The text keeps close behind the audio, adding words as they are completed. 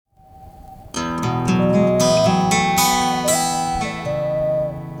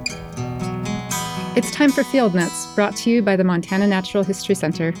It's time for Field Notes, brought to you by the Montana Natural History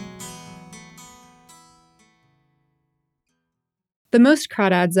Center. The most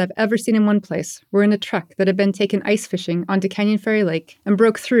crawdads I've ever seen in one place were in a truck that had been taken ice fishing onto Canyon Ferry Lake and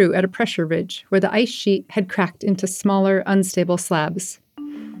broke through at a pressure ridge where the ice sheet had cracked into smaller, unstable slabs.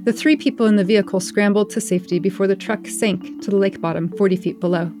 The 3 people in the vehicle scrambled to safety before the truck sank to the lake bottom 40 feet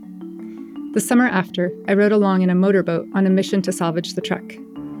below. The summer after, I rode along in a motorboat on a mission to salvage the truck.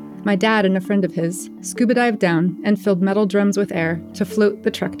 My dad and a friend of his scuba dived down and filled metal drums with air to float the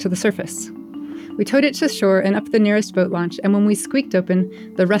truck to the surface. We towed it to shore and up the nearest boat launch, and when we squeaked open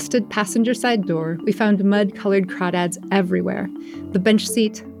the rusted passenger side door, we found mud-colored crawdads everywhere. The bench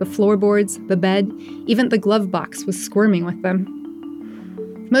seat, the floorboards, the bed, even the glove box was squirming with them.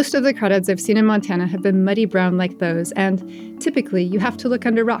 Most of the crawdads I've seen in Montana have been muddy brown like those, and typically you have to look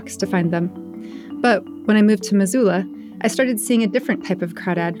under rocks to find them. But when I moved to Missoula, I started seeing a different type of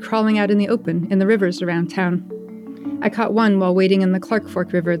crawdad crawling out in the open in the rivers around town. I caught one while wading in the Clark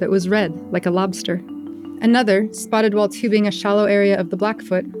Fork River that was red, like a lobster. Another, spotted while tubing a shallow area of the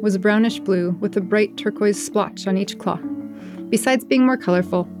Blackfoot, was brownish blue with a bright turquoise splotch on each claw. Besides being more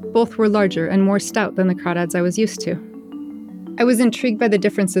colorful, both were larger and more stout than the crawdads I was used to. I was intrigued by the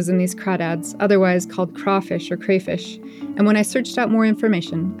differences in these crawdads, otherwise called crawfish or crayfish, and when I searched out more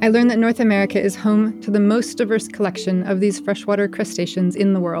information, I learned that North America is home to the most diverse collection of these freshwater crustaceans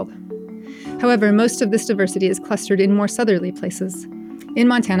in the world. However, most of this diversity is clustered in more southerly places. In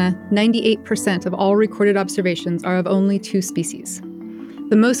Montana, 98% of all recorded observations are of only 2 species.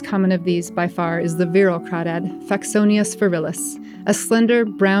 The most common of these, by far, is the virile crawdad, Faxonius virilis, a slender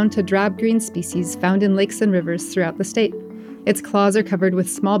brown to drab-green species found in lakes and rivers throughout the state. Its claws are covered with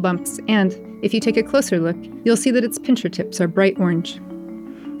small bumps, and, if you take a closer look, you'll see that its pincher tips are bright orange.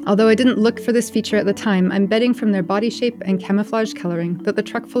 Although I didn't look for this feature at the time, I'm betting from their body shape and camouflage coloring that the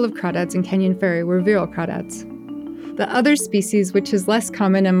truck full of crawdads in Canyon Ferry were virile crawdads. The other species, which is less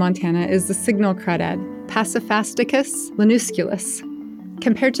common in Montana, is the signal crawdad, Pasiphasticus lanusculus.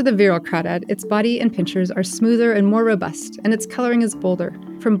 Compared to the virile crawdad, its body and pinchers are smoother and more robust, and its coloring is bolder,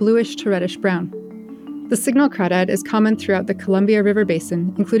 from bluish to reddish brown. The signal crawdad is common throughout the Columbia River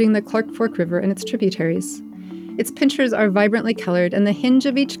Basin, including the Clark Fork River and its tributaries. Its pinchers are vibrantly colored, and the hinge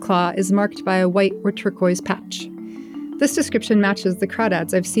of each claw is marked by a white or turquoise patch. This description matches the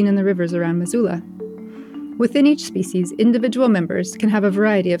crawdads I've seen in the rivers around Missoula. Within each species, individual members can have a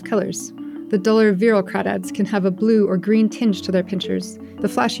variety of colors. The duller virile crawdads can have a blue or green tinge to their pinchers. The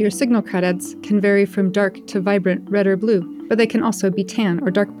flashier signal crawdads can vary from dark to vibrant red or blue, but they can also be tan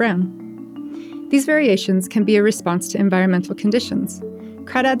or dark brown. These variations can be a response to environmental conditions.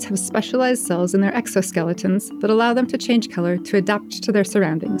 Crawdads have specialized cells in their exoskeletons that allow them to change color to adapt to their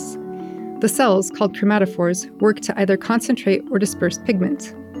surroundings. The cells, called chromatophores, work to either concentrate or disperse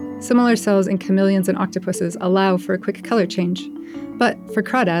pigment. Similar cells in chameleons and octopuses allow for a quick color change. But for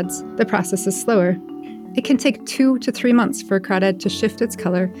crawdads, the process is slower. It can take 2 to 3 months for a crawdad to shift its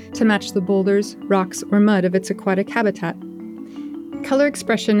color to match the boulders, rocks, or mud of its aquatic habitat. Color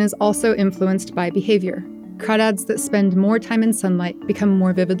expression is also influenced by behavior. Crawdads that spend more time in sunlight become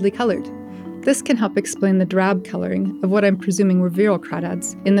more vividly colored. This can help explain the drab coloring of what I'm presuming were virile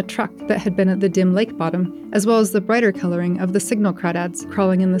crawdads in the truck that had been at the dim lake bottom, as well as the brighter coloring of the signal crawdads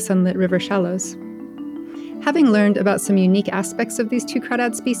crawling in the sunlit river shallows. Having learned about some unique aspects of these 2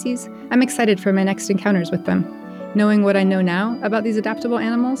 crawdad species, I'm excited for my next encounters with them. Knowing what I know now about these adaptable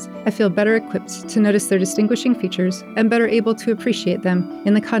animals, I feel better equipped to notice their distinguishing features and better able to appreciate them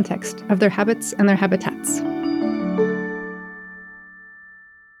in the context of their habits and their habitats.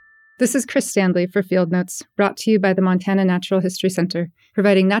 This is Chris Stanley for Field Notes, brought to you by the Montana Natural History Center,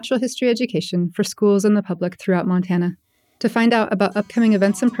 providing natural history education for schools and the public throughout Montana. To find out about upcoming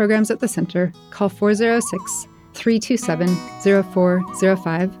events and programs at the center, call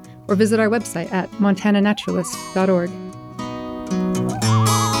 406-327-0405 or visit our website at montananaturalist.org.